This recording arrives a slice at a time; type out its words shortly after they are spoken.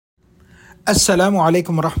Assalamu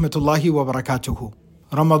alaikum wa rahmatullahi wa barakatuhu.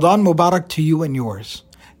 Ramadan Mubarak to you and yours.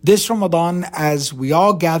 This Ramadan, as we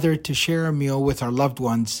all gather to share a meal with our loved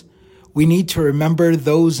ones, we need to remember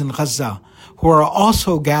those in Gaza who are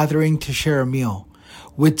also gathering to share a meal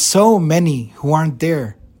with so many who aren't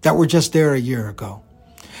there that were just there a year ago.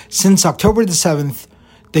 Since October the 7th,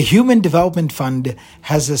 the Human Development Fund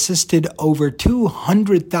has assisted over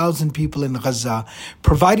 200,000 people in Gaza,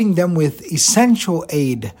 providing them with essential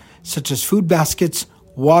aid such as food baskets,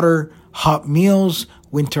 water, hot meals,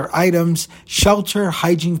 winter items, shelter,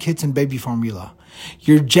 hygiene kits, and baby formula.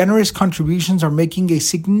 Your generous contributions are making a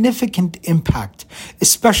significant impact,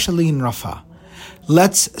 especially in Rafah.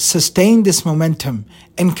 Let's sustain this momentum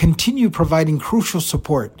and continue providing crucial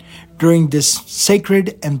support during this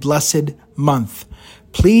sacred and blessed month.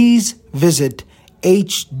 Please visit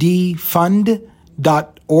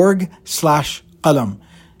hdfund.org/qalam.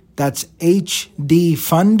 That's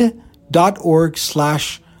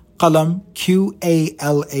hdfund.org/qalam,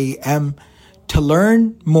 QALAM, to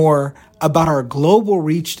learn more about our global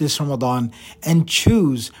reach this Ramadan and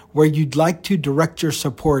choose where you'd like to direct your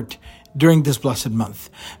support during this blessed month.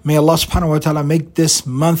 May Allah subhanahu wa ta'ala make this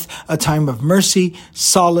month a time of mercy,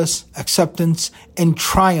 solace, acceptance, and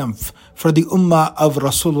triumph for the ummah of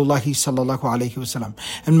Rasulullah sallallahu alayhi wasallam.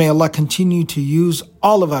 And may Allah continue to use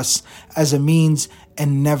all of us as a means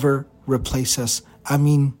and never replace us.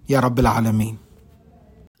 Ameen ya Rabbil Alameen.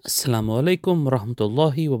 Assalamu alaikum wa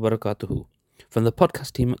rahmatullahi wa barakatuhu. From the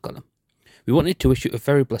podcast team at Qalam, we wanted to wish you a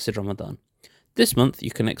very blessed Ramadan. This month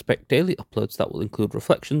you can expect daily uploads that will include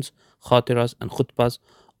reflections, khatiras and khutbahs,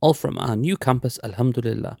 all from our new campus,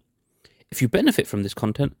 Alhamdulillah. If you benefit from this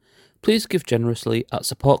content, please give generously at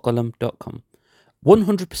supportqalam.com.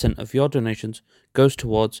 100% of your donations goes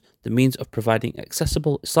towards the means of providing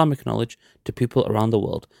accessible Islamic knowledge to people around the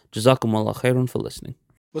world. Jazakumullah khairan for listening.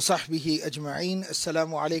 وصحبه أجمعين.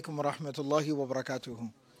 Assalamu alaikum wa rahmatullahi wa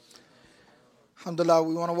barakatuhu. Alhamdulillah,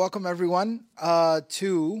 we want to welcome everyone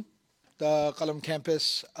to the Qalam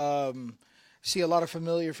campus. See a lot of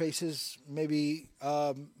familiar faces. Maybe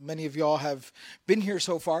many of y'all have been here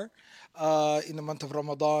so far in the month of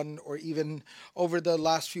Ramadan, or even over the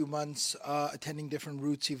last few months, attending different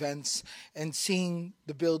Roots events and seeing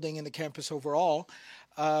the building and the campus overall.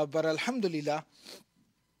 But Alhamdulillah,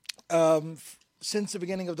 since the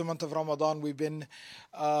beginning of the month of Ramadan, we've been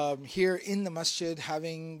here in the masjid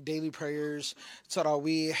having daily prayers,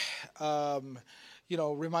 Taraweeh,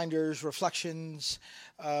 reminders, reflections,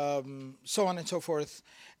 so on and so forth.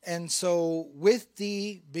 And so with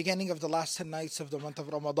the beginning of the last 10 nights of the month of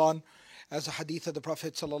Ramadan, as a hadith of the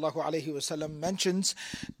Prophet ﷺ mentions,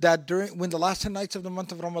 that when the last 10 nights of the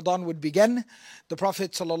month of Ramadan would begin, the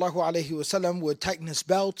Prophet ﷺ would tighten his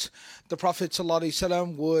belt. The Prophet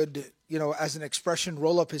ﷺ would, as an expression,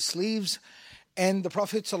 roll up his sleeves. And the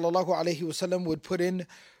Prophet ﷺ would put in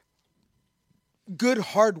good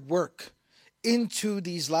hard work into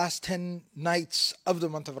these last 10 nights of the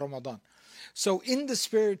month of Ramadan. So in the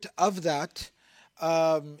spirit of that,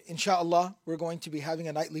 inshallah, we're going to be having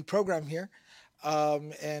a nightly program here.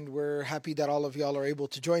 And we're happy that all of y'all are able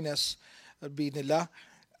to join us. Bi-idhnillah.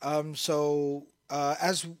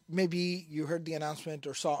 As maybe you heard the announcement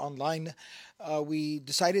or saw online, we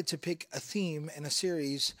decided to pick a theme in a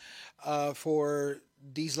series for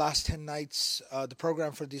these last 10 nights, the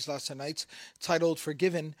program for these last 10 nights, titled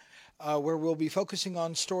Forgiven, where we'll be focusing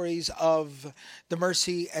on stories of the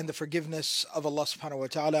mercy and the forgiveness of Allah subhanahu wa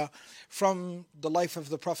ta'ala from the life of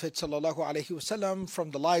the Prophet sallallahu alaihi wasallam, from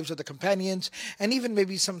the lives of the companions, and even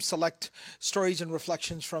maybe some select stories and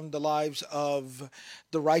reflections from the lives of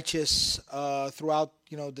the righteous throughout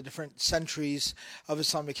the different centuries of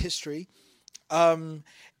Islamic history.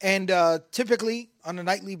 Typically on a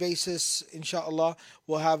nightly basis, inshallah,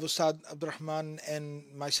 we'll have Ustad Abdurrahman and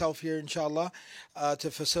myself here, inshallah, to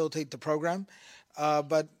facilitate the program.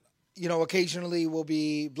 But occasionally we'll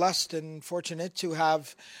be blessed and fortunate to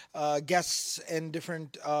have guests and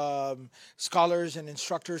different scholars and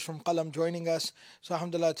instructors from Qalam joining us. So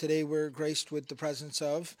alhamdulillah, today we're graced with the presence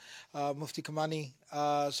of Mufti Kamani.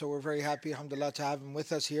 So we're very happy, alhamdulillah, to have him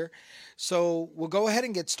with us here. So we'll go ahead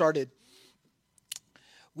and get started.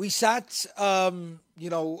 We sat, over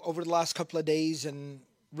the last couple of days and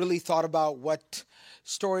really thought about what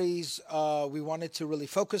stories we wanted to really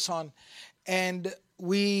focus on. And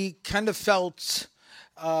we kind of felt,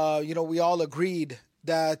 we all agreed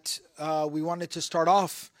that we wanted to start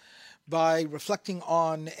off by reflecting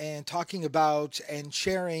on and talking about and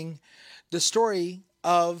sharing the story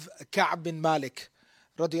of Ka'b bin Malik,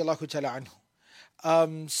 radiyallahu ta'ala anhu.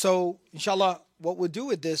 So, inshallah, what we'll do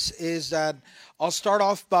with this is that I'll start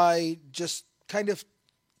off by just kind of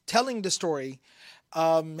telling the story.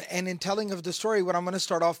 And in telling of the story, what I'm going to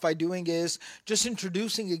start off by doing is just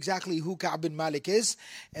introducing exactly who Ka'b bin Malik is.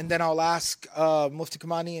 And then I'll ask Mufti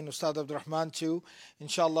Kamani and Ustad Abdurrahman to,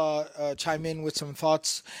 inshallah, chime in with some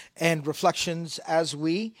thoughts and reflections as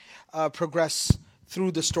we progress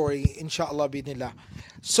through the story, inshallah, bidnillah.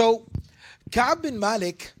 So, Ka'b bin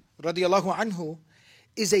Malik, radiallahu anhu,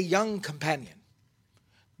 is a young companion.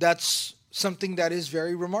 That's something that is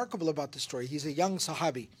very remarkable about the story. He's a young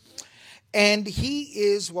Sahabi. And he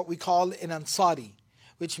is what we call an Ansari,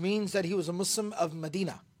 which means that he was a Muslim of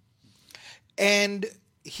Medina. And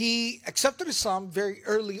he accepted Islam very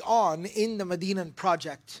early on in the Medinan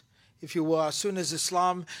project, if you will. As soon as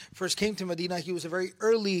Islam first came to Medina, he was a very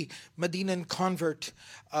early Medinan convert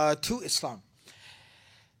to Islam.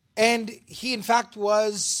 And he, in fact,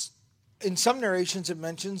 was, in some narrations it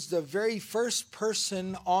mentions, the very first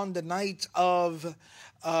person on the night of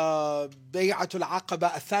Bay'atul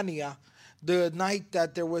Aqaba Athaniya, the night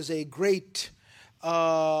that there was a great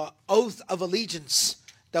oath of allegiance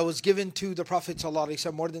that was given to the Prophet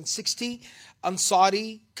ﷺ. More than 60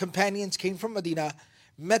 Ansari companions came from Medina,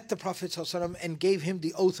 met the Prophet ﷺ and gave him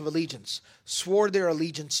the oath of allegiance, swore their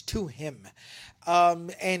allegiance to him.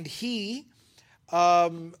 And he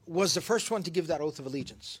was the first one to give that oath of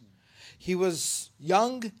allegiance. He was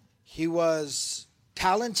young, he was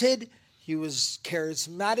talented, he was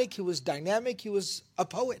charismatic, he was dynamic, he was a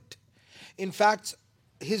poet. In fact,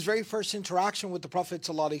 his very first interaction with the Prophet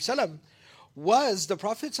ﷺ was the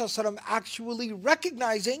Prophet ﷺ actually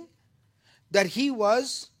recognizing that he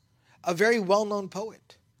was a very well-known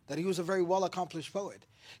poet, that he was a very well-accomplished poet.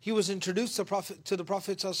 He was introduced to the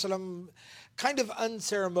Prophet ﷺ kind of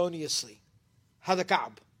unceremoniously. Hada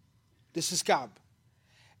Ka'b. This is Ka'b.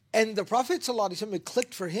 And the Prophet ﷺ, it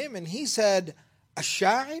clicked for him and he said,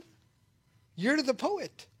 Ash-Sha'ir, you're the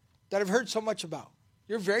poet that I've heard so much about.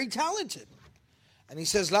 You're very talented. And he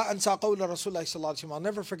says, La ansa qawla Rasulullah sallallahu alaihi wasallam. I'll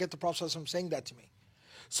never forget the Prophet sallallahu alaihi wasallam saying that to me.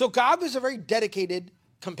 So Ka'b is a very dedicated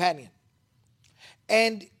companion.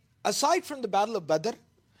 And aside from the Battle of Badr,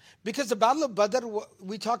 because the Battle of Badr,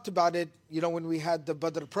 we talked about it, when we had the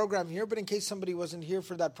Badr program here, but in case somebody wasn't here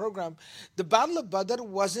for that program, the Battle of Badr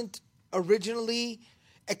wasn't originally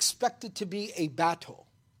expected to be a battle.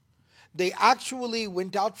 They actually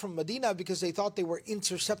went out from Medina because they thought they were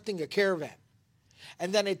intercepting a caravan.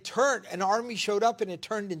 And then an army showed up and it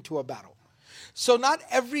turned into a battle. So not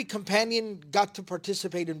every companion got to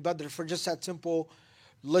participate in Badr for just that simple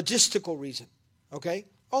logistical reason. Okay?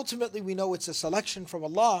 Ultimately, we know it's a selection from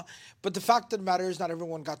Allah, but the fact of the matter is not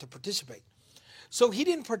everyone got to participate. So he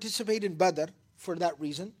didn't participate in Badr for that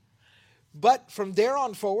reason. But from there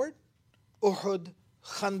on forward, Uhud,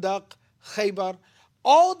 Khandaq, Khaybar,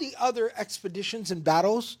 all the other expeditions and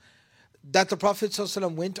battles that the Prophet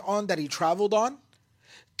ﷺ went on, that he traveled on,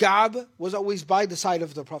 Ka'b was always by the side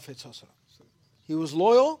of the Prophet ﷺ. He was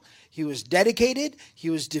loyal, he was dedicated, he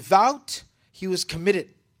was devout, he was committed.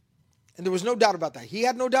 And there was no doubt about that. He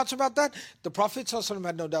had no doubts about that. The Prophet ﷺ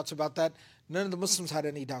had no doubts about that. None of the Muslims had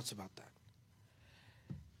any doubts about that.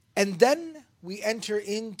 And then we enter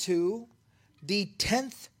into the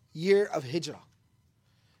 10th year of Hijrah.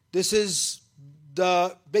 This is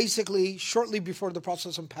basically shortly before the Prophet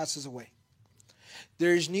ﷺ passes away.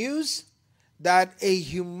 There's news that a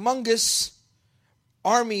humongous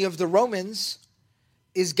army of the Romans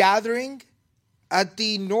is gathering at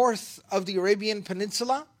the north of the Arabian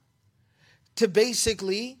Peninsula to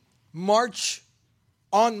basically march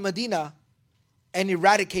on Medina and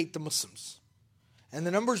eradicate the Muslims. And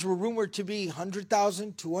the numbers were rumored to be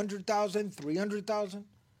 100,000, 200,000, 300,000.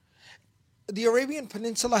 The Arabian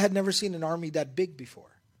Peninsula had never seen an army that big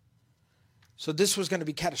before. So this was going to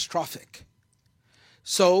be catastrophic.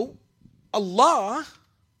 So Allah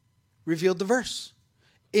revealed the verse.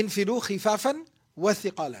 Infiru khifafan wa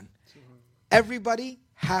thiqalan. Everybody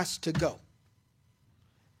has to go.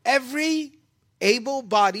 Every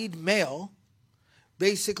able-bodied male,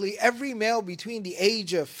 basically every male between the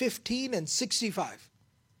age of 15 and 65,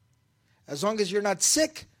 as long as you're not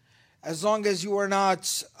sick, as long as you are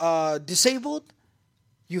not disabled,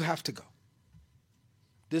 you have to go.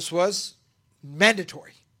 This was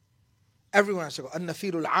mandatory. Everyone has to go.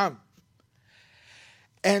 An-nafirul am.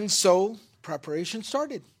 And so preparation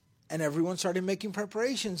started. And everyone started making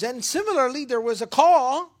preparations. And similarly, there was a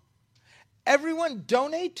call. Everyone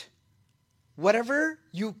donate whatever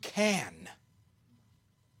you can.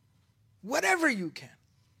 Whatever you can.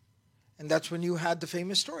 And that's when you had the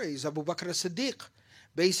famous stories. Abu Bakr as-Siddiq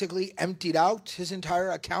basically emptied out his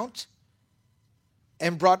entire account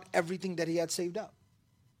and brought everything that he had saved up.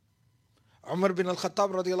 Umar bin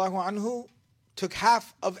al-Khattab radiallahu anhu took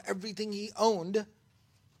half of everything he owned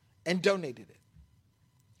and donated it.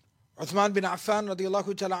 Uthman bin Affan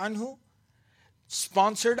radiallahu ta'ala anhu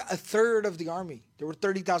sponsored a third of the army. There were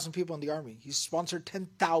 30,000 people in the army. He sponsored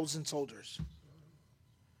 10,000 soldiers.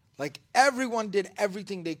 Like everyone did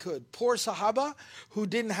everything they could. Poor Sahaba who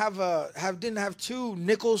didn't have two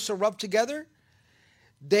nickels to rub together,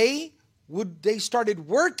 they started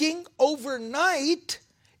working overnight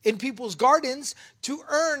in people's gardens to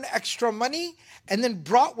earn extra money, and then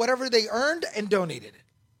brought whatever they earned and donated it.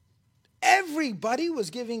 Everybody was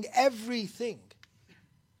giving everything.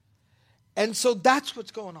 And so that's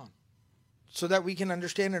what's going on, so that we can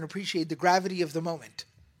understand and appreciate the gravity of the moment.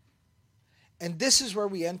 And this is where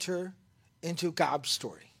we enter into Ka'b's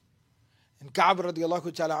story. And Ka'b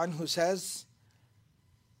radiallahu ta'ala anhu says,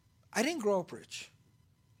 I didn't grow up rich.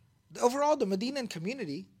 Overall, the Medinan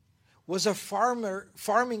community was a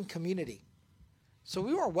farming community. So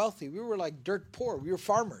we weren't wealthy. We were like dirt poor. We were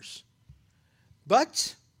farmers.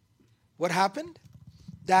 But what happened?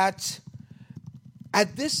 That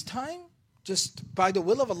at this time, just by the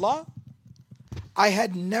will of Allah, I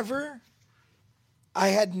had never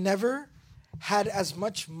had as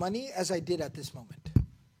much money as I did at this moment.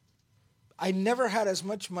 I never had as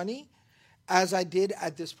much money as I did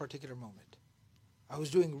at this particular moment. I was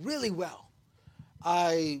doing really well.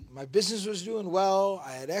 My business was doing well.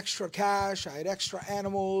 I had extra cash. I had extra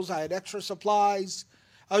animals. I had extra supplies.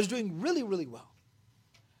 I was doing really, really well.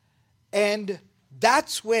 And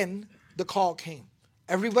that's when the call came.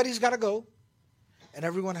 Everybody's got to go, and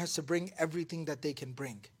everyone has to bring everything that they can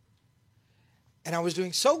bring. And I was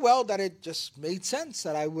doing so well that it just made sense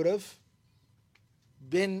that I was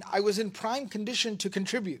in prime condition to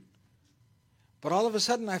contribute. But all of a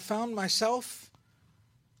sudden I found myself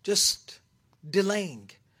just delaying.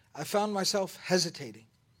 I found myself hesitating.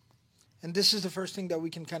 And this is the first thing that we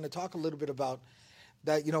can kind of talk a little bit about,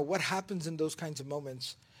 that, what happens in those kinds of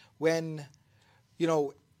moments when,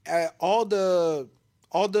 all the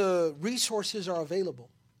resources are available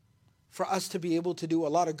for us to be able to do a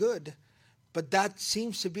lot of good. But that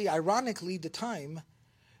seems to be, ironically, the time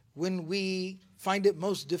when we find it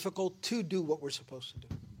most difficult to do what we're supposed to do.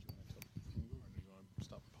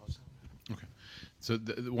 Okay. So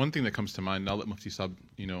the one thing that comes to mind, I'll let Mufti Saab,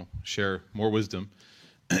 share more wisdom,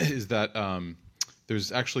 is that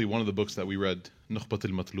there's actually one of the books that we read, Nukhbat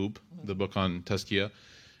al-Matlub, the book on Tazkiyah,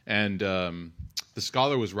 and the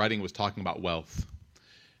scholar was talking about wealth.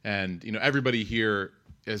 And, everybody here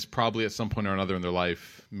has probably at some point or another in their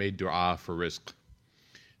life made dua for rizq.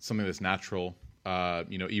 Something that's natural.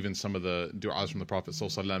 Even some of the du'as from the Prophet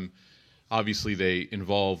ﷺ, obviously they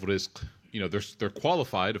involve rizq. They're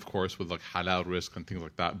qualified, of course, with like halal rizq and things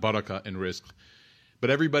like that, barakah in rizq. But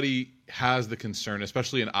everybody has the concern,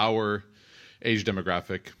 especially in our age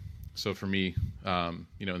demographic. So for me, in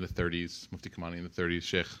the 30s, Mufti Kamani in the 30s,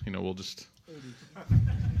 Sheikh, we'll just...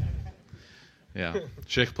 Yeah,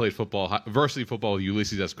 Sheikh played varsity football with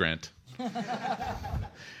Ulysses S. Grant.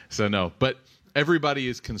 So no, but everybody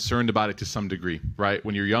is concerned about it to some degree, right?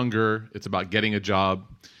 When you're younger, it's about getting a job.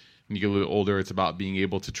 When you get a little older, it's about being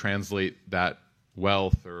able to translate that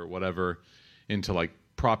wealth or whatever into like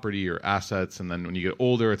property or assets. And then when you get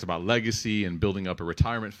older, it's about legacy and building up a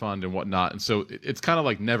retirement fund and whatnot. And so it's kind of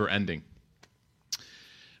like never ending.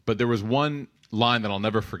 But there was one line that I'll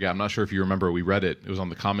never forget. I'm not sure if you remember, we read it. It was on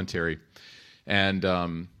the commentary. And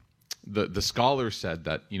the scholar said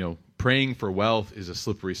that, praying for wealth is a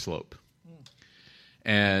slippery slope.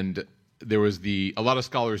 And there was a lot of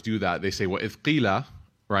scholars do that. They say, well, if qila,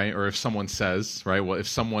 right, or if someone says, right, well, if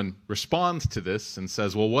someone responds to this and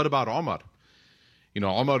says, well, what about Omar?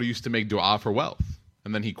 Omar used to make dua for wealth.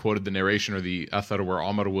 And then he quoted the narration or the athar where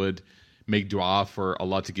Omar would make dua for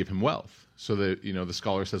Allah to give him wealth. So the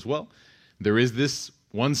scholar says, well, there is this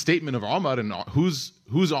one statement of Omar, and who's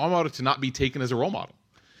Omar to not be taken as a role model?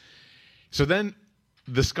 So then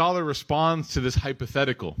the scholar responds to this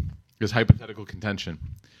hypothetical contention.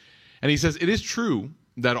 And he says, it is true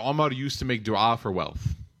that Omar used to make dua for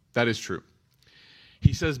wealth. That is true.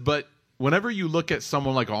 He says, but whenever you look at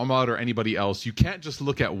someone like Omar or anybody else, you can't just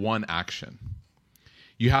look at one action.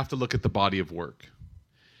 You have to look at the body of work.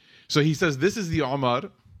 So he says, this is the Omar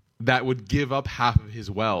that would give up half of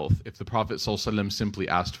his wealth if the Prophet ﷺ simply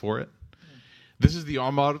asked for it. This is the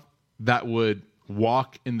Omar that would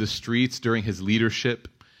walk in the streets during his leadership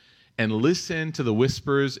and listen to the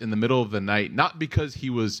whispers in the middle of the night, not because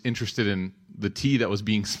he was interested in the tea that was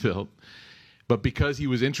being spilled, but because he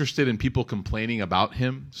was interested in people complaining about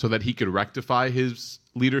him so that he could rectify his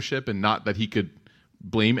leadership and not that he could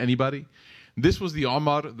blame anybody. This was the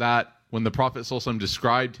Omar that, when the Prophet ﷺ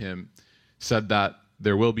described him, said that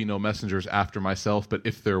there will be no messengers after myself, but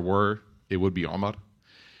if there were, it would be Omar.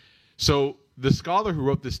 So the scholar who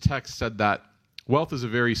wrote this text said that wealth is a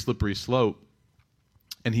very slippery slope.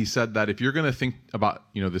 And he said that if you're going to think about,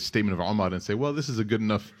 this statement of Umar and say, well, this is a good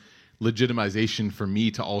enough legitimization for me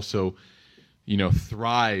to also,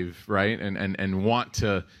 thrive, right? And want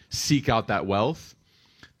to seek out that wealth,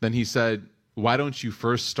 then he said, why don't you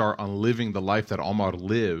first start on living the life that Umar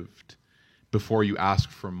lived before you ask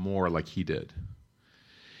for more like he did?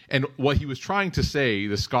 And what he was trying to say,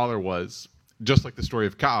 the scholar was, just like the story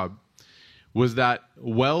of Ka'b, was that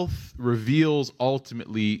wealth reveals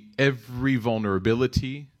ultimately every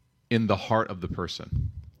vulnerability in the heart of the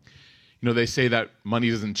person. They say that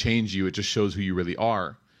money doesn't change you, it just shows who you really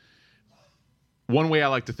are. One way I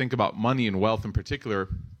like to think about money and wealth in particular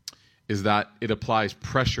is that it applies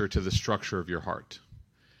pressure to the structure of your heart.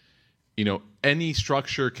 Any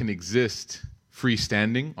structure can exist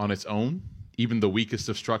freestanding on its own, even the weakest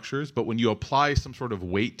of structures, but when you apply some sort of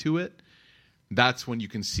weight to it, that's when you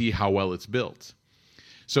can see how well it's built.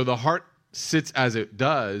 So the heart sits as it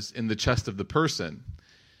does in the chest of the person.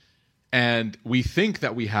 And we think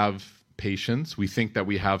that we have patience. We think that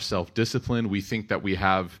we have self-discipline. We think that we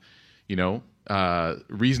have,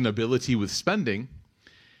 reasonability with spending.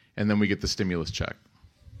 And then we get the stimulus check.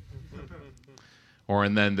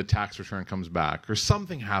 And then the tax return comes back. Or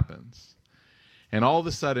something happens. And all of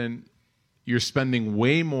a sudden, you're spending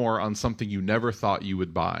way more on something you never thought you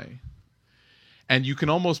would buy. And you can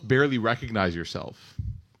almost barely recognize yourself.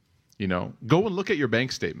 Go and look at your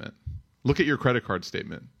bank statement. Look at your credit card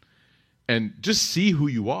statement. And just see who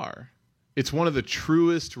you are. It's one of the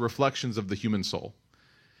truest reflections of the human soul.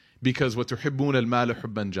 Because وَتُحِبُّونَ الْمَالَ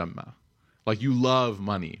حُبًّا جَمًّا. Like you love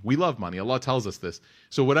money. We love money. Allah tells us this.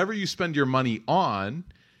 So whatever you spend your money on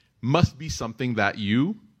must be something that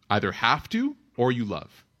you either have to or you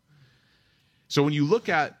love. So when you look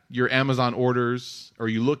at your Amazon orders or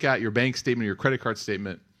you look at your bank statement or your credit card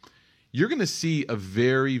statement, you're going to see a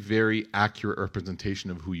very, very accurate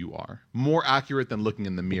representation of who you are. More accurate than looking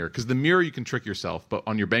in the mirror. Because the mirror you can trick yourself, but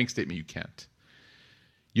on your bank statement you can't.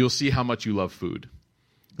 You'll see how much you love food.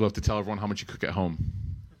 You'll have to tell everyone how much you cook at home.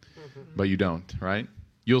 But you don't, right?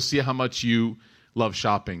 You'll see how much you love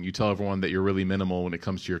shopping. You tell everyone that you're really minimal when it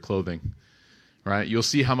comes to your clothing. Right? You'll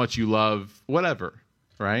see how much you love whatever.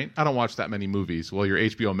 Right? I don't watch that many movies. Well, your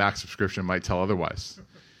HBO Max subscription might tell otherwise.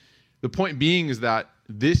 The point being is that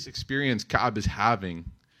this experience Ka'b is having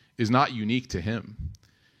is not unique to him.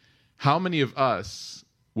 How many of us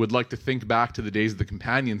would like to think back to the days of the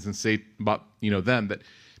companions and say about them that,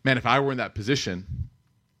 man, if I were in that position,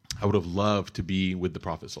 I would have loved to be with the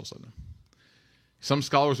Prophet ﷺ. Some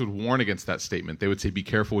scholars would warn against that statement. They would say, be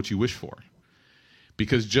careful what you wish for.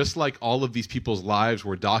 Because just like all of these people's lives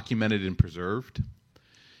were documented and preserved,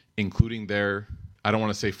 including their, I don't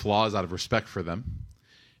want to say flaws out of respect for them,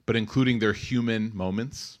 but including their human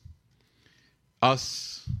moments.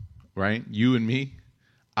 Us, right? You and me,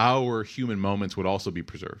 our human moments would also be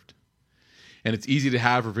preserved. And it's easy to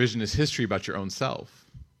have revisionist history about your own self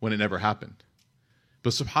when it never happened.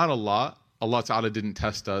 But subhanAllah, Allah Ta'ala didn't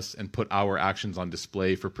test us and put our actions on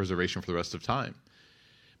display for preservation for the rest of time.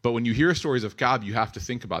 But when you hear stories of Ka'b, you have to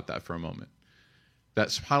think about that for a moment. That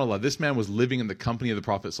subhanAllah, this man was living in the company of the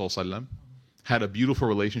Prophet ﷺ, had a beautiful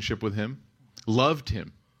relationship with him, loved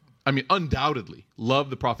him. I mean, undoubtedly, loved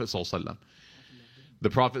the Prophet ﷺ. The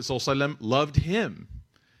Prophet ﷺ loved him.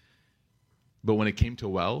 But when it came to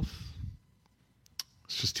wealth,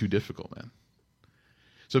 it's just too difficult, man.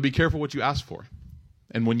 So be careful what you ask for.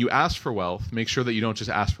 And when you ask for wealth, make sure that you don't just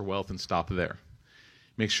ask for wealth and stop there.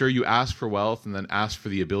 Make sure you ask for wealth and then ask for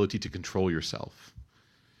the ability to control yourself.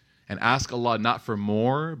 And ask Allah not for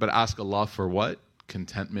more, but ask Allah for what?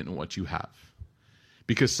 Contentment in what you have.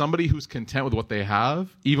 Because somebody who's content with what they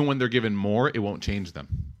have, even when they're given more, it won't change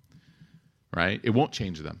them. Right? It won't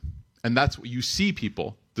change them. And that's what you see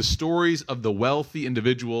people, the stories of the wealthy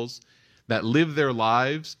individuals that live their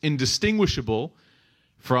lives indistinguishable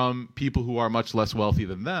from people who are much less wealthy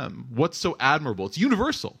than them. What's so admirable? It's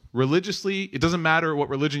universal. Religiously, it doesn't matter what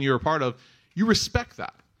religion you're a part of, you respect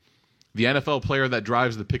that. The NFL player that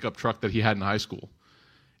drives the pickup truck that he had in high school.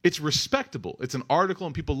 It's respectable. It's an article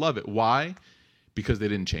and people love it. Why? Because they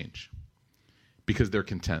didn't change. Because they're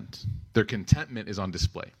content. Their contentment is on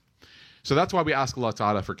display. So that's why we ask Allah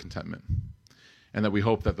Ta'ala for contentment. And that we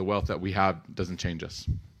hope that the wealth that we have doesn't change us.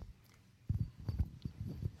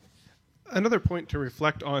 Another point to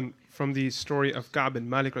reflect on from the story of Ka'b bin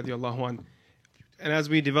Malik radiallahu anh, and as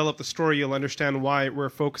we develop the story, you'll understand why we're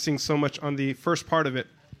focusing so much on the first part of it,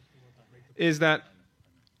 is that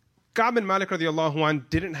Ka'b bin Malik radiallahu anh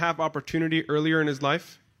didn't have opportunity earlier in his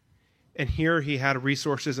life, and here he had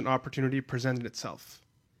resources and opportunity presented itself.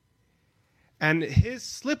 And his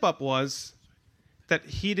slip up was that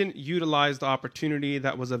he didn't utilize the opportunity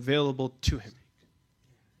that was available to him.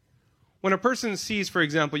 When a person sees, for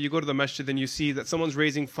example, you go to the masjid and you see that someone's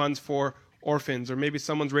raising funds for orphans, or maybe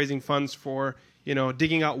someone's raising funds for,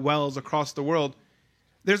 digging out wells across the world,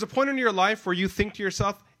 there's a point in your life where you think to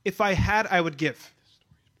yourself, if I had, I would give.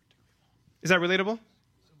 Is that relatable?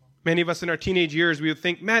 Many of us in our teenage years, we would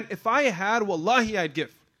think, man, if I had, wallahi, I'd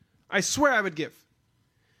give. I swear I would give.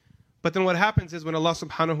 But then what happens is when Allah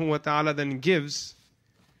subhanahu wa ta'ala then gives,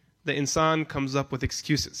 the insan comes up with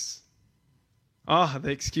excuses. The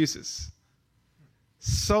excuses.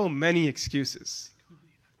 So many excuses.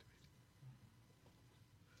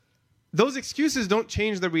 Those excuses don't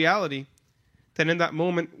change the reality that in that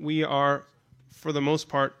moment we are, for the most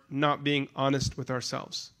part, not being honest with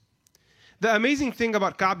ourselves. The amazing thing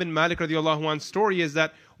about Ka'b bin Malik radiallahu anhu's story is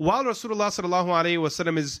that while Rasulullah sallallahu alayhi wa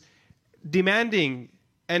sallam is demanding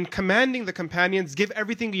and commanding the companions, give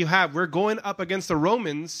everything you have, we're going up against the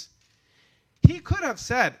Romans, he could have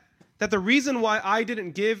said that the reason why I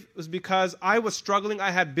didn't give was because I was struggling, I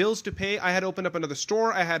had bills to pay, I had opened up another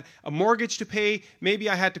store, I had a mortgage to pay, maybe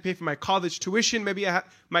I had to pay for my college tuition, maybe I had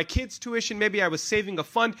my kids' tuition, maybe I was saving a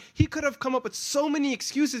fund. He could have come up with so many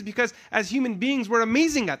excuses because as human beings, we're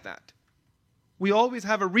amazing at that. We always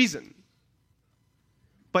have a reason.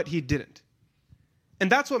 But he didn't.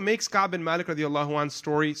 And that's what makes Ka'b bin Malik radiallahu anhu's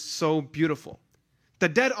story so beautiful. The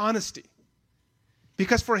dead honesty.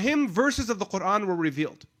 Because for him, verses of the Quran were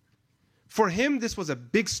revealed. For him, this was a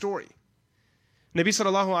big story. Nabi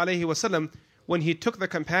sallallahu alayhi wasallam, when he took the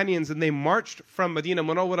companions and they marched from Medina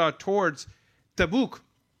Munawwara towards Tabuk,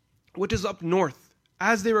 which is up north,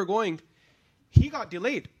 as they were going, he got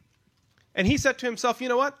delayed. And he said to himself, you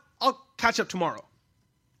know what? I'll catch up tomorrow.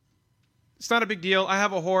 It's not a big deal. I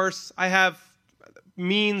have a horse. I have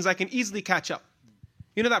means. I can easily catch up.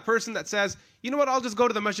 You know that person that says, you know what, I'll just go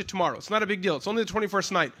to the masjid tomorrow. It's not a big deal. It's only the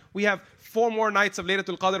 21st night. We have 4 more nights of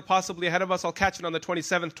Laylatul Qadr possibly ahead of us. I'll catch it on the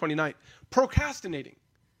 27th, 29th. Procrastinating.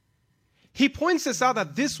 He points this out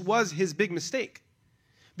that this was his big mistake.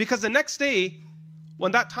 Because the next day,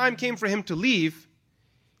 when that time came for him to leave,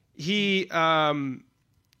 he began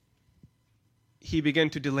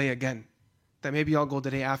to delay again. That maybe I'll go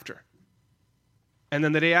the day after. And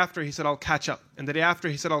then the day after, he said, I'll catch up. And the day after,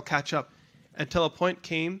 he said, I'll catch up. Until a point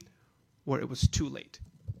came where it was too late.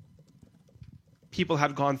 People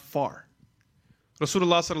had gone far.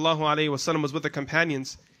 Rasulullah sallallahu alayhi wa sallam was with the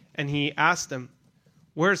companions and he asked them,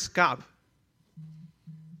 where's Ka'b?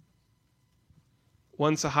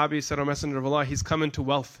 One Sahabi said, O Messenger of Allah, he's come into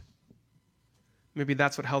wealth. Maybe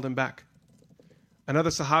that's what held him back. Another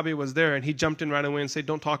Sahabi was there and he jumped in right away and said,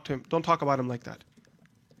 don't talk to him. Don't talk about him like that.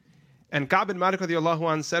 And Ka'b bin Malik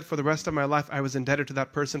radiallahu anh said, for the rest of my life, I was indebted to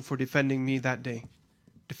that person for defending me that day.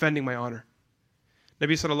 Defending my honor.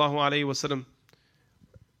 Nabi sallallahu alayhi wa sallam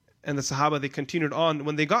and the Sahaba, they continued on.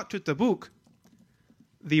 When they got to Tabuk,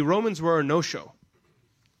 the Romans were a no-show.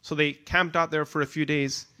 So they camped out there for a few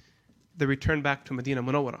days. They returned back to Medina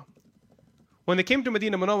Munawwara. When they came to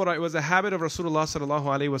Medina Munawwara, it was a habit of Rasulullah sallallahu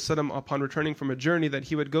alayhi wa sallam upon returning from a journey that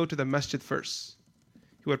he would go to the masjid first.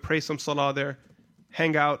 He would pray some salah there,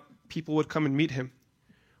 hang out, people would come and meet him.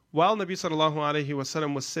 While Nabi sallallahu alayhi wa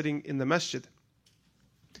sallam was sitting in the masjid,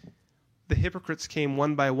 the hypocrites came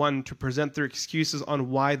one by one to present their excuses on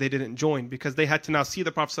why they didn't join, because they had to now see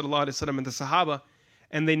the Prophet sallallahu alayhi wa sallam and the Sahaba,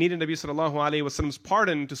 and they needed Nabi sallallahu alayhi wa sallam's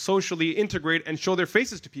pardon to socially integrate and show their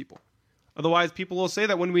faces to people. Otherwise, people will say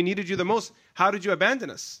that when we needed you the most, how did you abandon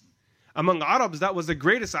us? Among Arabs, that was the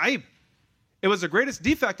greatest aib. It was the greatest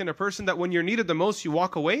defect in a person that when you're needed the most, you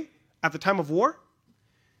walk away at the time of war.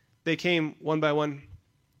 They came one by one.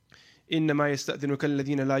 إنما يستأذنك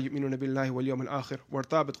الذين لا يؤمنون بالله واليوم الآخر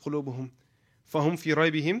وارتابت قلوبهم فهم في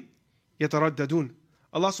ريبهم يترددون.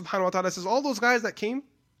 Allah subhanahu wa ta'ala says, all those guys that came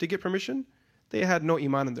to get permission, they had no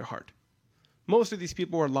iman in their heart. Most of these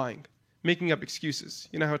people were lying, making up excuses.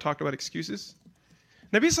 You know how I talked about excuses?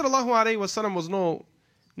 Nabi sallallahu alayhi wa sallam was no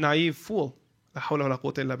naive fool. La hawla wa la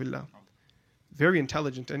quwwata illa billah. Very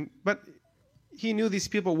intelligent. But he knew these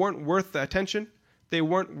people weren't worth the attention. They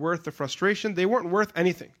weren't worth the frustration. They weren't worth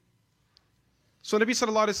anything. So Nabi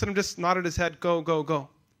sallallahu alayhi wa sallam just nodded his head, go, go, go.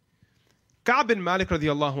 Ka'b bin Malik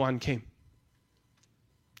radiallahu anhu came.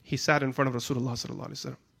 He sat in front of Rasulullah sallallahu alayhi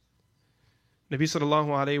wa sallam. Nabi sallallahu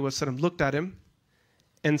alayhi wa sallam looked at him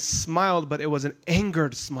and smiled, but it was an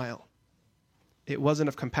angered smile. It wasn't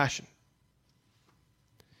of compassion.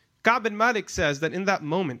 Ka'b bin Malik says that in that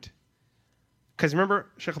moment, because remember,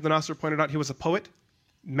 Shaykh Abdul Nasir pointed out he was a poet,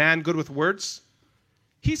 man good with words.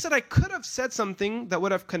 He said, I could have said something that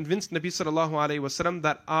would have convinced Nabi sallallahu alayhi wa sallam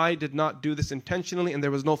that I did not do this intentionally and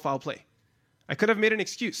there was no foul play. I could have made an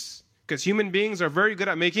excuse, because human beings are very good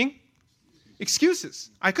at making excuses.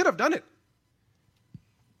 I could have done it.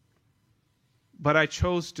 But I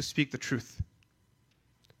chose to speak the truth.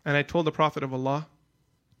 And I told the Prophet of Allah,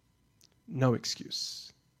 no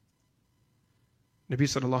excuse. Nabi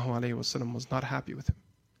sallallahu alayhi wasallam was not happy with him.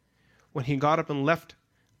 When he got up and left,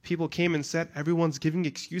 people came and said, everyone's giving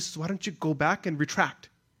excuses. Why don't you go back and retract?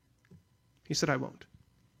 He said, I won't.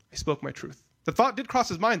 I spoke my truth. The thought did cross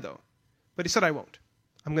his mind though, but he said, I won't.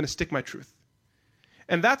 I'm going to stick my truth.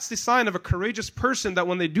 And that's the sign of a courageous person, that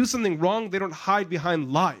when they do something wrong, they don't hide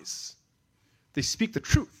behind lies. They speak the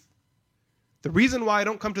truth. The reason why I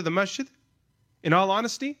don't come to the masjid, in all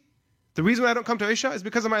honesty, the reason why I don't come to Isha is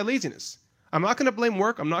because of my laziness. I'm not going to blame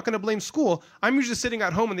work. I'm not going to blame school. I'm usually sitting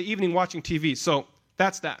at home in the evening watching TV. So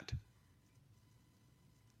that's that.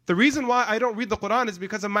 The reason why I don't read the Quran is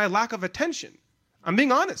because of my lack of attention. I'm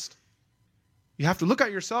being honest. You have to look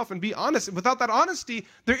at yourself and be honest. Without that honesty,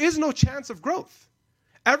 there is no chance of growth.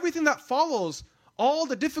 Everything that follows, all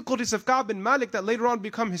the difficulties of Ka'b bin Malik that later on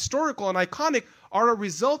become historical and iconic, are a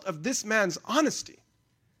result of this man's honesty,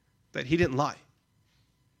 that he didn't lie.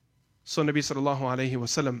 So Nabi sallallahu alayhi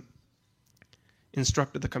wasallam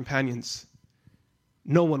instructed the companions,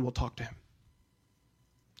 no one will talk to him.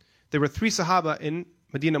 There were 3 Sahaba in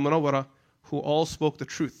Medina Munawwara who all spoke the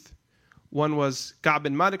truth. One was Ka'b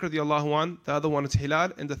bin Malik radiallahu an, the other one was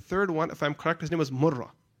Hilal, and the third one, if I'm correct, his name was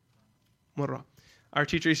Murra. Murra. Our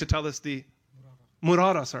teacher used to tell us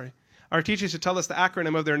Our teacher used to tell us the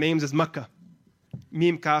acronym of their names is Makkah.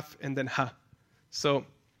 Mim, Kaf, and then Ha. So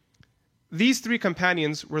these 3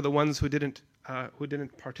 companions were the ones who didn't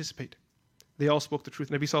participate. They all spoke the truth.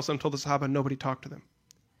 Nabi Sallallahu Alaihi Wasallam told the Sahaba, nobody talked to them.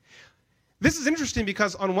 This is interesting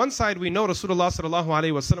because on one side we know Rasulullah Sallallahu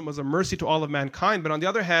Alaihi Wasallam was a mercy to all of mankind, but on the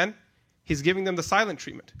other hand, he's giving them the silent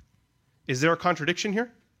treatment. Is there a contradiction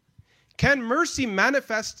here? Can mercy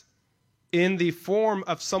manifest in the form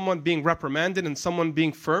of someone being reprimanded and someone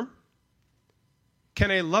being firm?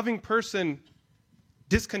 Can a loving person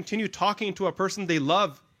discontinue talking to a person they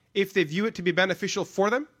love if they view it to be beneficial for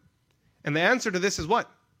them? And the answer to this is what?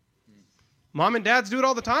 Mom and dads do it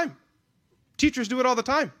all the time. Teachers do it all the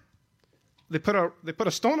time. They put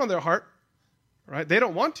a stone on their heart, right? They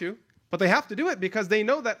don't want to, but they have to do it because they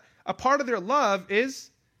know that a part of their love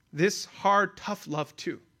is this hard, tough love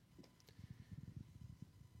too.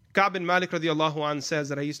 Ka'b bin Malik radiallahu anh says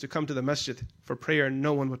that I used to come to the masjid for prayer and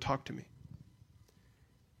no one would talk to me.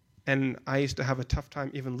 And I used to have a tough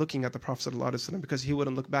time even looking at the Prophet sallallahu alaihi wasallam because he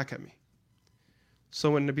wouldn't look back at me.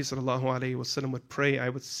 So when Nabi sallallahu alaihi wasallam would pray, I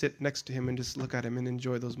would sit next to him and just look at him and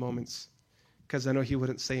enjoy those moments. Because I know he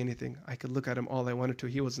wouldn't say anything. I could look at him all I wanted to.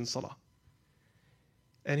 He was in salah.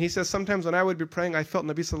 And he says sometimes when I would be praying, I felt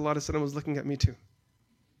Nabi sallallahu alaihi wasallam was looking at me too.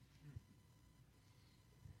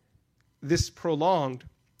 This prolonged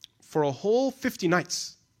for a whole 50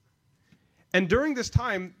 nights. And during this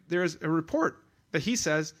time, there's a report that he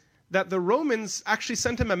says that the Romans actually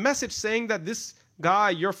sent him a message saying that this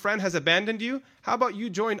guy, your friend, has abandoned you. How about you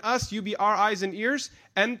join us, you be our eyes and ears,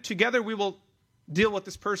 and together we will deal with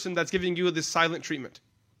this person that's giving you this silent treatment.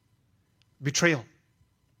 Betrayal.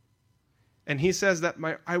 And he says that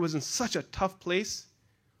I was in such a tough place,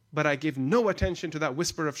 but I gave no attention to that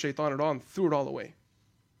whisper of shaitan at all and threw it all away.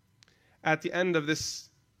 At the end of this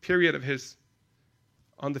period of his,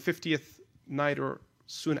 on the 50th night or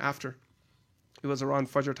soon after, it was around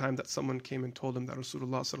Fajr time that someone came and told him that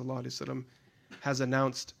Rasulullah sallallahu alaihi wasallam has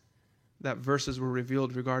announced that verses were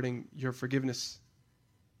revealed regarding your forgiveness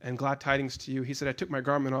and glad tidings to you. He said, I took my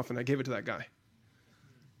garment off and I gave it to that guy.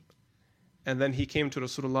 And then he came to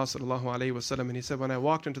Rasulullah sallallahu alaihi wasallam and he said, when I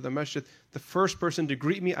walked into the masjid, the first person to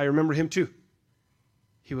greet me, I remember him too.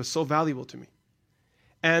 He was so valuable to me.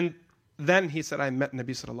 And then he said, I met Nabi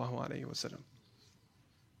sallallahu alaihi wasallam.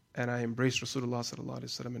 And I embraced Rasulullah sallallahu alaihi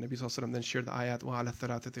wasallam. And Nabi sallallahu alaihi wasallam then shared the ayat, وَعَلَى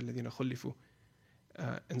الثَّلَاثَةِ الَّذِينَ خُلِّفُوا,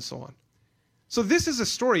 and so on. So this is a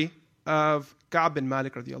story of Ka'b bin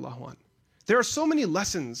Malik radiallahu anh. There are so many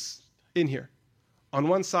lessons in here. On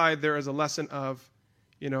one side, there is a lesson of,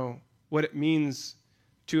 what it means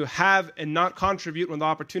to have and not contribute when the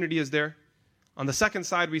opportunity is there. On the second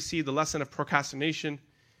side, we see the lesson of procrastination.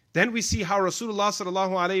 Then we see how Rasulullah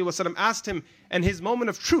sallallahu alaihi wasallam asked him and his moment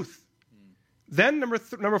of truth. Then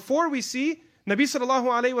number 4, we see Nabi sallallahu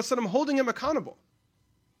alaihi wasallam holding him accountable,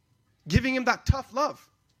 giving him that tough love.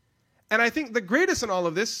 And I think the greatest in all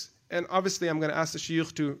of this, and obviously I'm going to ask the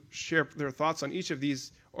shuyukh to share their thoughts on each of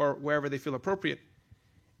these or wherever they feel appropriate,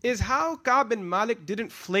 is how Ka'b bin Malik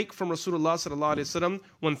didn't flake from Rasulullah sallallahu alaihi wasallam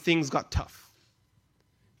when things got tough.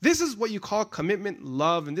 This is what you call commitment,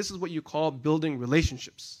 love, and this is what you call building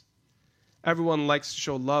relationships. Everyone likes to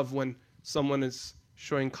show love when someone is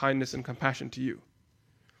showing kindness and compassion to you.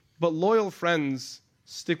 But loyal friends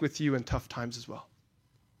stick with you in tough times as well,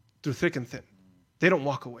 through thick and thin. They don't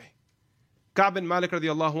walk away. Ka'b bin Malik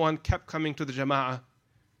radiallahu anh kept coming to the jama'ah.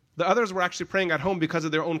 The others were actually praying at home because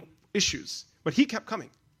of their own issues, but he kept coming.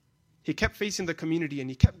 He kept facing the community and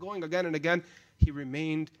he kept going again and again. He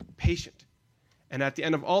remained patient. And at the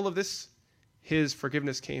end of all of this, his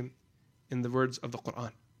forgiveness came in the words of the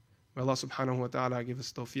Quran. May Allah subhanahu wa ta'ala give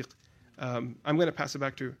us tawfiq. I'm going to pass it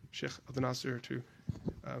back to Sheikh Abdul Nasir to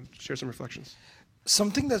share some reflections.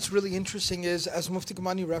 Something that's really interesting is, as Mufti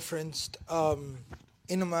Kamani referenced,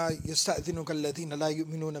 إِنَّمَا يَسْتَأْذِنُكَ الَّذِينَ لَا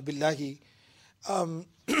يُؤْمِنُونَ بِاللَّهِ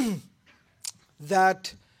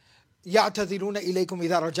that يَعْتَذِرُونَ إِلَيْكُمْ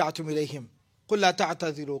إِذَا رَجَعْتُمْ إِلَيْهِمْ قُلْ لَا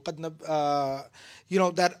تَعْتَذِرُوا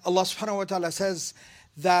قَدْ that Allah subhanahu wa ta'ala says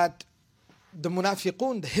that the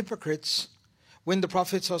munafiqun, the hypocrites, when the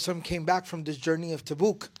Prophet ﷺ came back from this journey of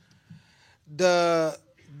Tabuk, the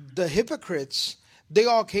hypocrites, they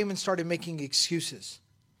all came and started making excuses.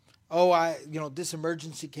 Oh, this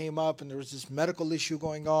emergency came up and there was this medical issue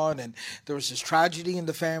going on and there was this tragedy in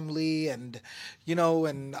the family and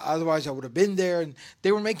otherwise I would have been there. And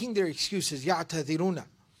they were making their excuses. يَعْتَذِرُونَ.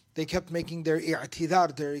 They kept making their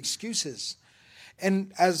i'tidar, their excuses.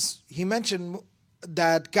 And as he mentioned,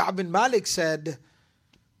 that Ka'b bin Malik said,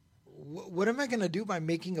 what am I going to do by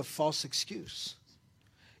making a false excuse?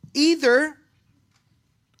 Either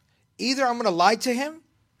I'm going to lie to him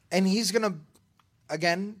and he's going to,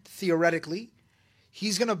 again, theoretically,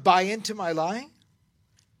 he's going to buy into my lying.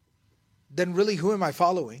 Then really, who am I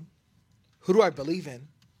following? Who do I believe in?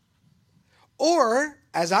 Or,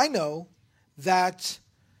 as I know, that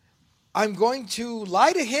I'm going to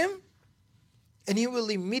lie to him and he will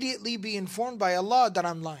immediately be informed by Allah that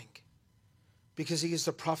I'm lying. Because he is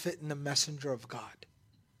the prophet and the messenger of God.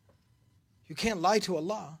 You can't lie to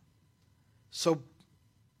Allah. So,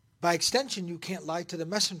 by extension, you can't lie to the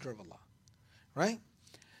messenger of Allah. Right?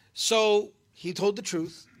 So, he told the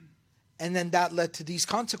truth. And then that led to these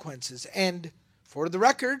consequences. And for the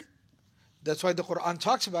record, that's why the Quran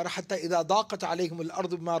talks about it. حَتَّى إِذَا ضَاقَتْ عَلَيْهِمُ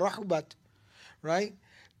الْأَرْضُ بِمَا رَحُبَتْ. Right?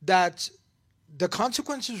 That the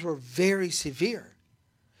consequences were very severe.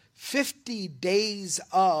 50 days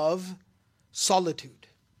of solitude.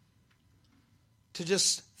 To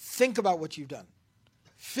just think about what you've done.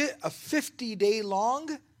 A 50-day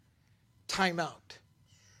long timeout.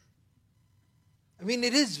 I mean,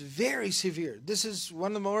 it is very severe. This is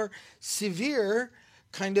one of the more severe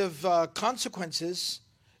kind of consequences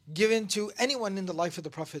given to anyone in the life of the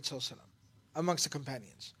Prophet ﷺ, amongst the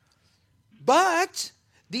companions. But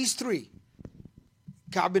these three,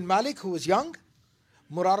 Ka'b bin Malik, who was young,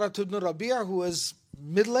 Murara ibn Rabi'a, who was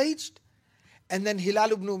middle-aged, and then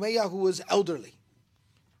Hilal ibn Umayyah, who was elderly,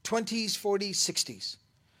 20s, 40s, 60s.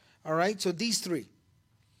 All right, so these three.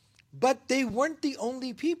 But they weren't the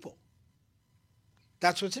only people.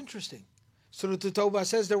 That's what's interesting. Surah At-Tawbah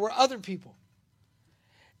says there were other people.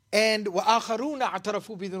 And وَآخَرُونَ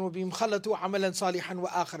اعْتَرَفُوا بِذُنُوبِهِمْ خَلَطُوا عَمَلًا صَالِحًا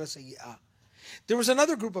وَآخَرَ سَيِّئًا. There was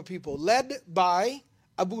another group of people led by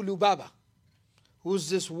Abu Lubaba, who was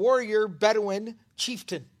this warrior Bedouin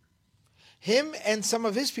chieftain. Him and some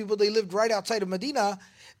of his people, they lived right outside of Medina.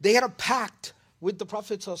 They had a pact with the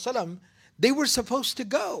Prophet ﷺ. They were supposed to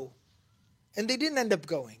go, and they didn't end up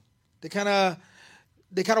going. They kind of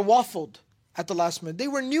waffled at the last minute. They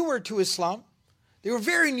were newer to Islam. They were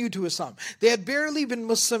very new to Islam. They had barely been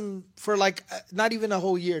Muslim for not even a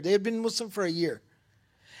whole year. They had been Muslim for a year.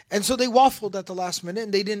 And so they waffled at the last minute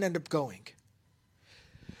and they didn't end up going.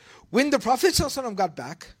 When the Prophet ﷺ got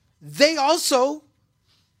back, they also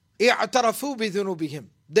اعترفوا بذنوبهم.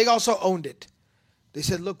 They also owned it. They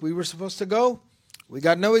said, look, we were supposed to go. We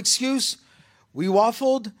got no excuse. We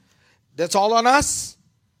waffled. That's all on us.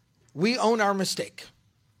 We own our mistake.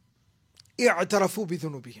 اعترفوا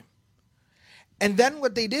بذنوبهم. And then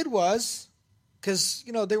what they did was, because,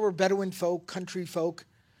 they were Bedouin folk, country folk.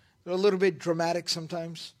 They're a little bit dramatic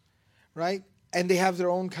sometimes, right? And they have their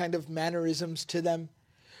own kind of mannerisms to them.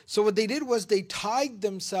 So what they did was they tied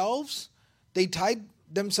themselves to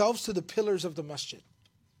the pillars of the masjid.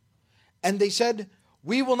 And they said,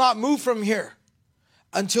 we will not move from here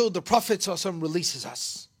until the Prophet ﷺ releases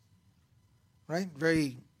us. Right?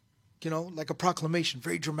 Very, like a proclamation,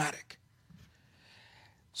 very dramatic.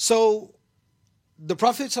 So the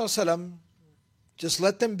Prophet ﷺ just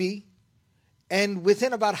let them be. And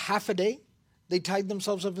within about half a day, they tied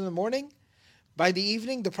themselves up in the morning. By the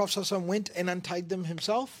evening, the Prophet ﷺ went and untied them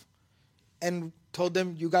himself and told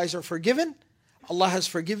them, you guys are forgiven. Allah has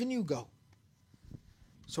forgiven you, go.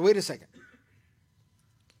 So wait a second.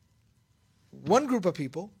 One group of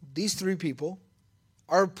people, these three people,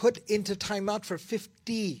 are put into timeout for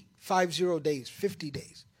 50 days, 50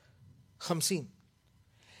 days. Khamseen.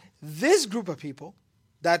 This group of people,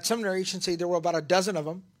 that some narrations say there were about a dozen of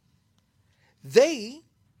them, they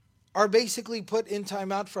are basically put in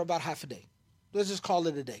timeout for about half a day. Let's just call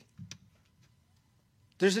it a day.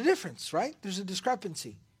 There's a difference, right? There's a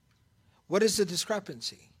discrepancy. What is the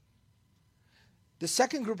discrepancy? The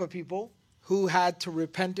second group of people who had to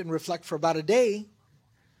repent and reflect for about a day,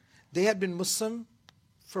 they had been Muslim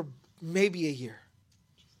for maybe a year.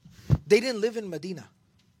 They didn't live in Medina.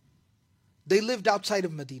 They lived outside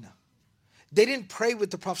of Medina. They didn't pray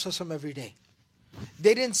with the Prophet ﷺ every day.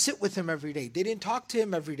 They didn't sit with him every day. They didn't talk to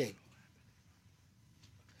him every day.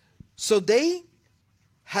 So they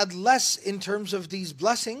had less in terms of these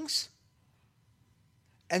blessings.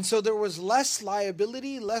 And so there was less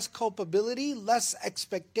liability, less culpability, less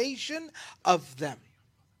expectation of them.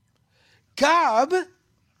 Ka'b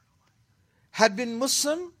had been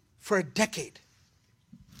Muslim for a decade.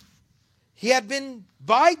 He had been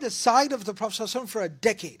by the side of the Prophet ﷺ for a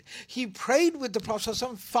decade. He prayed with the Prophet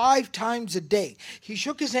ﷺ 5 times a day. He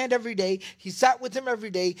shook his hand every day. He sat with him every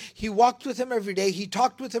day. He walked with him every day. He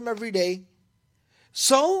talked with him every day.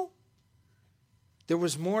 So, there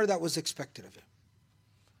was more that was expected of him.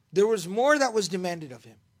 There was more that was demanded of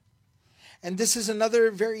him. And this is another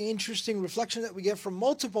very interesting reflection that we get from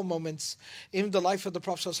multiple moments in the life of the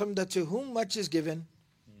Prophet ﷺ, that to whom much is given,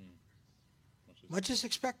 much is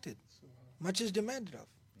expected. Much is demanded of,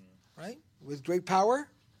 right? With great power,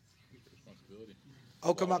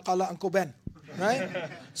 O kama qala Uncle Ben, right?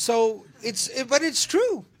 So but it's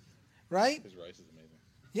true, right? His rice is amazing.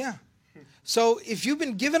 Yeah. So if you've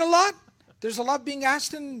been given a lot, there's a lot being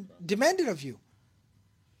asked and demanded of you.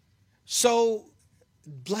 So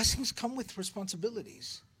blessings come with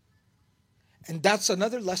responsibilities, and that's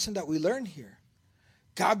another lesson that we learn here.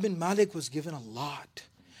 Ka'b bin Malik was given a lot,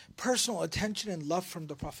 personal attention and love from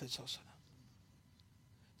the Prophet ﷺ.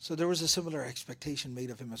 So there was a similar expectation made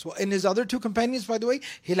of him as well. And his other 2 companions, by the way,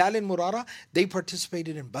 Hilal and Murara, they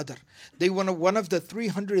participated in Badr. They were one of the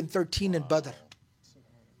 313 in Badr.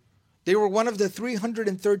 They were one of the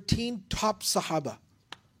 313 top Sahaba,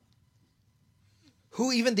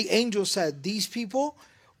 who even the angel said, these people,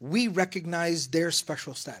 we recognize their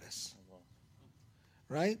special status.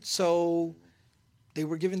 Right? So they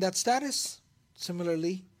were given that status.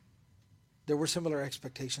 Similarly, there were similar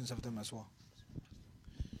expectations of them as well.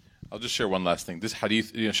 I'll just share one last thing. This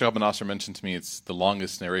hadith, Shaykh Ibn Nasr mentioned to me, it's the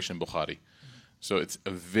longest narration in Bukhari. So it's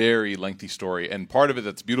a very lengthy story. And part of it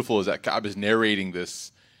that's beautiful is that Ka'b is narrating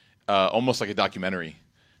this almost like a documentary.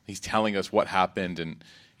 He's telling us what happened and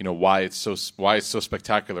why it's so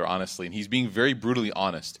spectacular, honestly. And he's being very brutally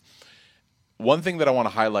honest. One thing that I want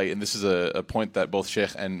to highlight, and this is a point that both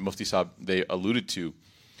Shaykh and Mufti Saab, they alluded to,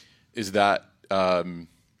 is that,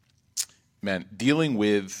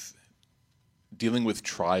 dealing with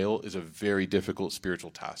trial is a very difficult spiritual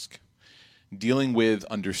task. Dealing with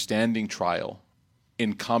understanding trial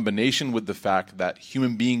in combination with the fact that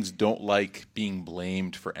human beings don't like being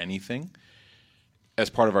blamed for anything as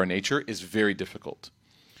part of our nature is very difficult.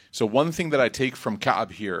 So one thing that I take from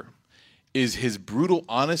Ka'b here is his brutal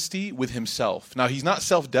honesty with himself. Now, he's not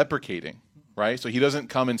self-deprecating, right? So he doesn't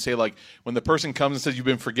come and say, like, when the person comes and says you've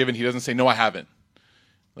been forgiven, he doesn't say, no, I haven't.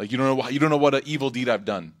 Like, you don't know what an evil deed I've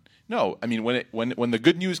done. No, I mean, when the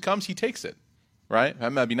good news comes, he takes it, right?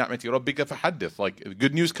 Like,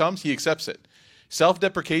 good news comes, he accepts it.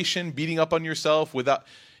 Self-deprecation, beating up on yourself without,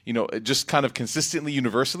 just kind of consistently,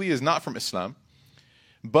 universally, is not from Islam.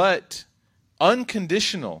 But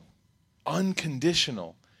unconditional,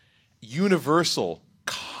 universal,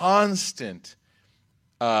 constant,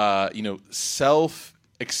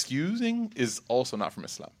 self-excusing is also not from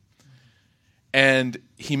Islam. And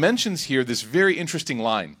he mentions here this very interesting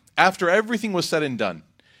line. After everything was said and done,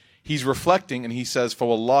 he's reflecting and he says,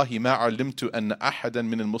 فَوَاللَّهِ مَا عَلِمْتُ أَنَّ أَحَدًا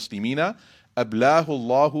مِنَ الْمُسْلِمِينَ أَبْلَاهُ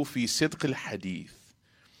اللَّهُ فِي صِدْقِ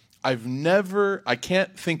الْحَدِيثِ. I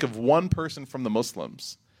can't think of one person from the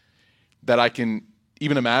Muslims that I can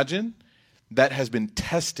even imagine that has been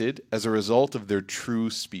tested as a result of their true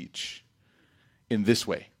speech in this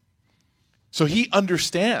way. So he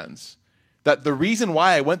understands that the reason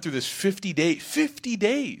why I went through this 50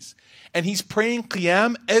 days, and he's praying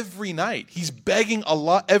qiyam every night. He's begging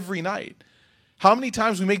Allah every night. How many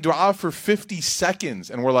times we make dua for 50 seconds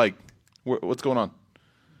and we're like, what's going on?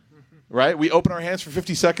 Right? We open our hands for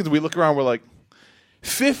 50 seconds, we look around, we're like,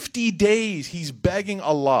 50 days he's begging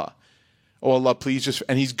Allah. Oh Allah, please just,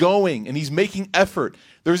 and he's going and he's making effort.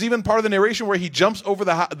 There's even part of the narration where he jumps over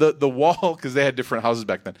the wall, because they had different houses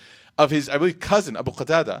back then, of his, I believe, cousin, Abu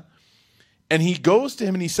Qatada. And he goes to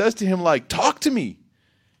him and he says to him, like, talk to me.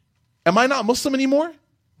 Am I not Muslim anymore?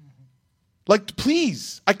 Like,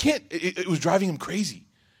 please, I can't. It was driving him crazy.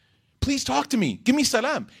 Please talk to me. Give me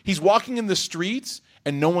salam. He's walking in the streets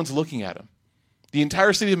and no one's looking at him. The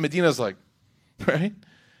entire city of Medina is like, right?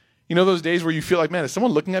 You know those days where you feel like, man, is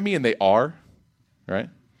someone looking at me? And they are, right?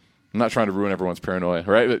 I'm not trying to ruin everyone's paranoia,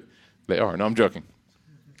 right? But they are. No, I'm joking.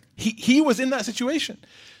 He was in that situation.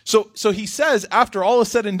 So he says, after all is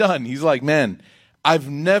said and done, he's like, man, I've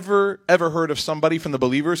never, ever heard of somebody from the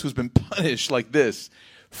believers who's been punished like this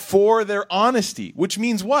for their honesty, which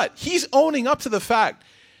means what? He's owning up to the fact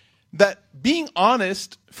that being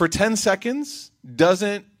honest for 10 seconds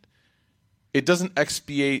doesn't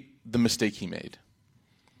expiate the mistake he made.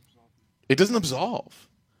 It doesn't absolve,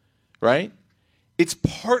 right? It's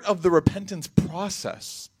part of the repentance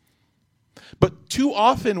process. But too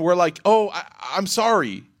often we're like, oh, I'm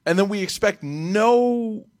sorry. And then we expect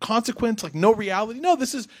no consequence, like no reality. No,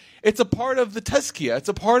 it's a part of the tazkiyah. It's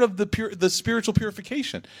a part of the spiritual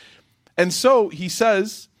purification. And so he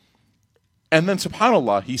says, and then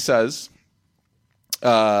subhanAllah, he says,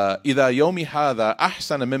 إِذَا يَوْمِ هَذَا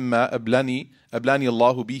أَحْسَنَ مِمَّا أَبْلَانِي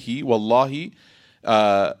اللَّهُ بِهِ وَاللَّهِ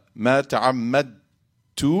مَا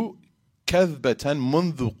تَعَمَّدْتُ كذبة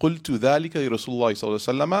منذ قلت ذلك لرسول الله صلى الله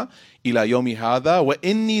عليه وسلم إلى يوم هذا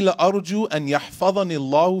وإني لأرجو أن يحفظني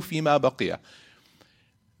الله فيما بقي.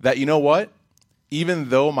 That, you know what? Even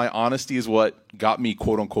though my honesty is what got me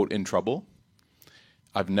quote unquote in trouble,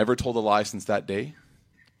 I've never told a lie since that day.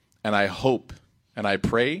 And I hope and I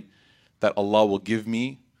pray that Allah will give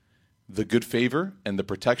me the good favor and the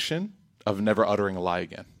protection of never uttering a lie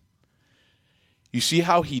again. You see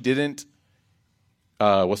how he didn't,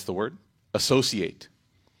 associate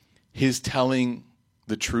his telling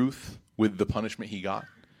the truth with the punishment he got.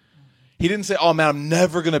 He didn't say, oh man, I'm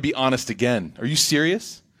never going to be honest again. Are you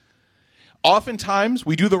serious? Oftentimes,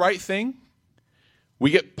 we do the right thing, we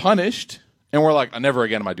get punished, and we're like, never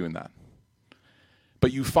again am I doing that.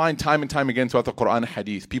 But you find time and time again throughout the Quran and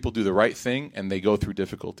Hadith, people do the right thing and they go through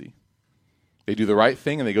difficulty. They do the right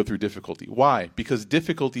thing and they go through difficulty. Why? Because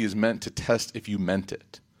difficulty is meant to test if you meant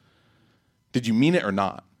it. Did you mean it or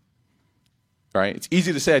not? Right? It's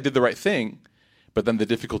easy to say I did the right thing, but then the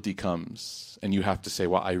difficulty comes and you have to say,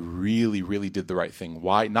 well, I really, really did the right thing.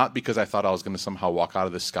 Why? Not because I thought I was going to somehow walk out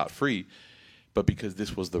of this scot-free, but because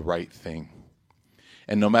this was the right thing.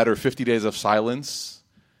 And no matter 50 days of silence,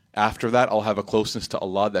 after that, I'll have a closeness to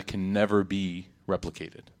Allah that can never be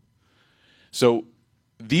replicated. So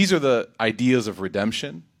these are the ideas of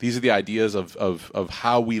redemption. These are the ideas of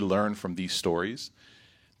how we learn from these stories,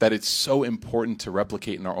 that it's so important to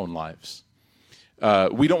replicate in our own lives.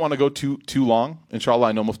 We don't want to go too long. Inshallah,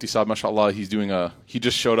 I know Mufti Saab, mashallah, he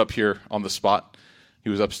just showed up here on the spot. He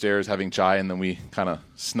was upstairs having chai, and then we kind of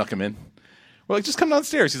snuck him in. We're like, just come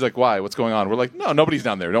downstairs. He's like, why? What's going on? We're like, no, nobody's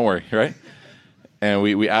down there. Don't worry, right? And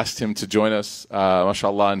we asked him to join us,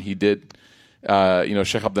 mashallah, and he did.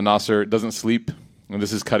 Sheikh Abdel Nasser doesn't sleep, and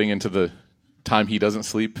this is cutting into the time he doesn't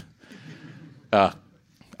sleep.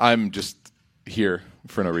 I'm just here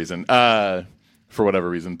for no reason. For whatever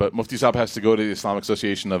reason. But Mufti Saab has to go to the Islamic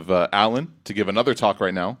Association of Allen to give another talk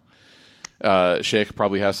right now. Sheikh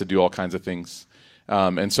probably has to do all kinds of things.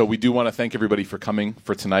 And so we do want to thank everybody for coming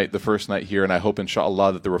for tonight, the first night here, and I hope,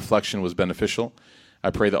 inshallah, that the reflection was beneficial. I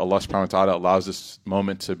pray that Allah subhanahu wa ta'ala allows this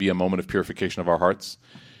moment to be a moment of purification of our hearts,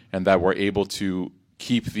 and that we're able to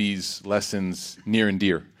keep these lessons near and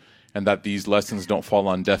dear, and that these lessons don't fall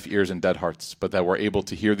on deaf ears and dead hearts, but that we're able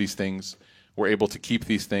to hear these things, we're able to keep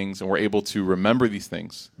these things, and we're able to remember these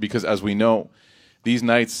things. Because as we know, these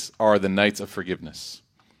nights are the nights of forgiveness.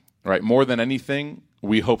 Right? More than anything,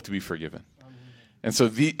 we hope to be forgiven. And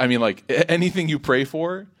so, anything you pray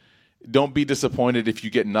for, don't be disappointed if you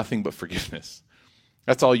get nothing but forgiveness.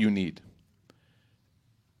 That's all you need.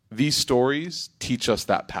 These stories teach us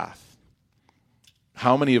that path.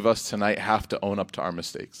 How many of us tonight have to own up to our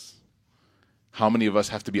mistakes? How many of us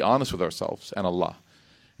have to be honest with ourselves and Allah?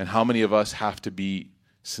 And how many of us have to be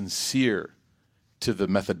sincere to the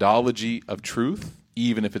methodology of truth,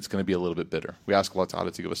 even if it's going to be a little bit bitter? We ask Allah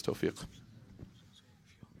Ta'ala to give us tawfiq.